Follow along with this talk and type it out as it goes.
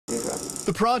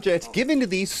The project given to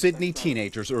these Sydney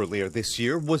teenagers earlier this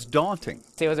year was daunting.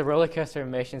 It was a roller coaster of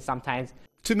emotions sometimes.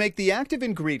 To make the active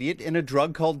ingredient in a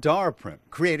drug called Daraprim,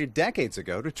 created decades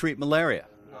ago to treat malaria.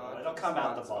 No, it'll come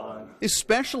out the bottom.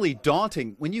 Especially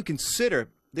daunting when you consider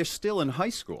they're still in high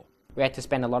school. We had to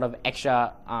spend a lot of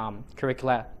extra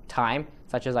curricular time,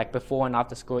 such as like before and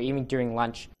after school, even during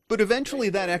lunch. But eventually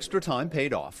that extra time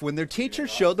paid off when their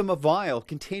teachers showed them a vial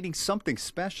containing something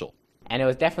special. And it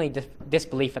was definitely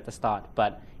disbelief at the start,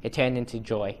 but it turned into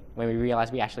joy when we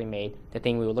realized we actually made the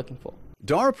thing we were looking for.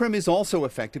 Daraprim is also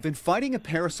effective in fighting a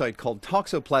parasite called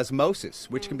toxoplasmosis,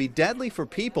 which can be deadly for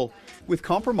people with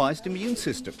compromised immune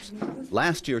systems.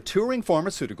 Last year, Turing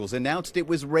Pharmaceuticals announced it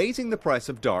was raising the price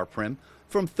of Daraprim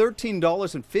from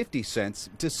 $13.50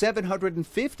 to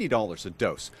 $750 a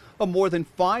dose, a more than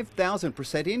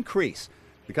 5,000% increase.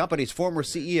 The company's former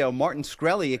CEO, Martin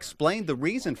Shkreli, explained the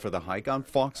reason for the hike on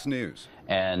Fox News.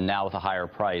 And now with a higher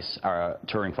price,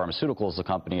 Turing Pharmaceuticals, the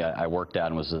company I worked at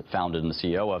and was founded and the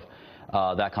CEO of,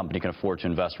 that company can afford to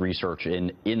invest research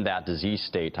in that disease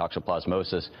state,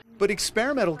 toxoplasmosis. But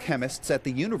experimental chemists at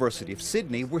the University of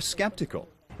Sydney were skeptical.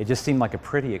 It just seemed like a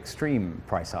pretty extreme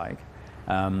price hike.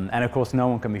 And of course, no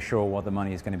one can be sure what the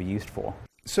money is going to be used for.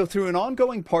 So through an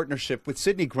ongoing partnership with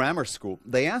Sydney Grammar School,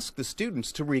 they asked the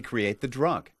students to recreate the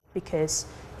drug. Because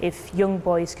if young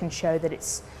boys can show that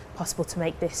it's possible to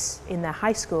make this in their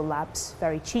high school labs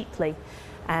very cheaply,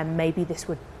 maybe this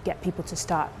would get people to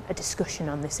start a discussion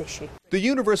on this issue. The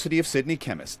University of Sydney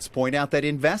chemists point out that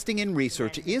investing in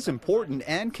research is important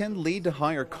and can lead to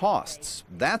higher costs.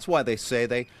 That's why they say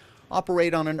they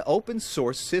operate on an open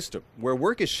source system where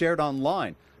work is shared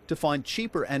online to find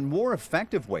cheaper and more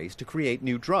effective ways to create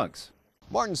new drugs.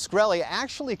 Martin Shkreli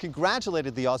actually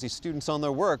congratulated the Aussie students on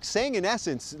their work, saying in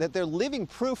essence that they're living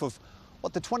proof of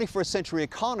what the 21st century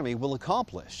economy will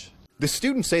accomplish. The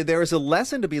students say there is a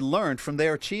lesson to be learned from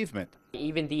their achievement.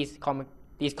 Even these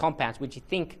compounds, which you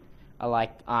think are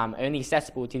like only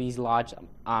accessible to these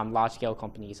large-scale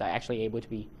companies, are actually able to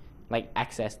be like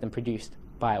accessed and produced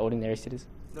by ordinary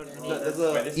citizens.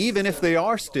 Even if they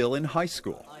are still in high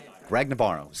school.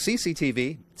 Navarro,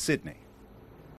 CCTV, Sydney.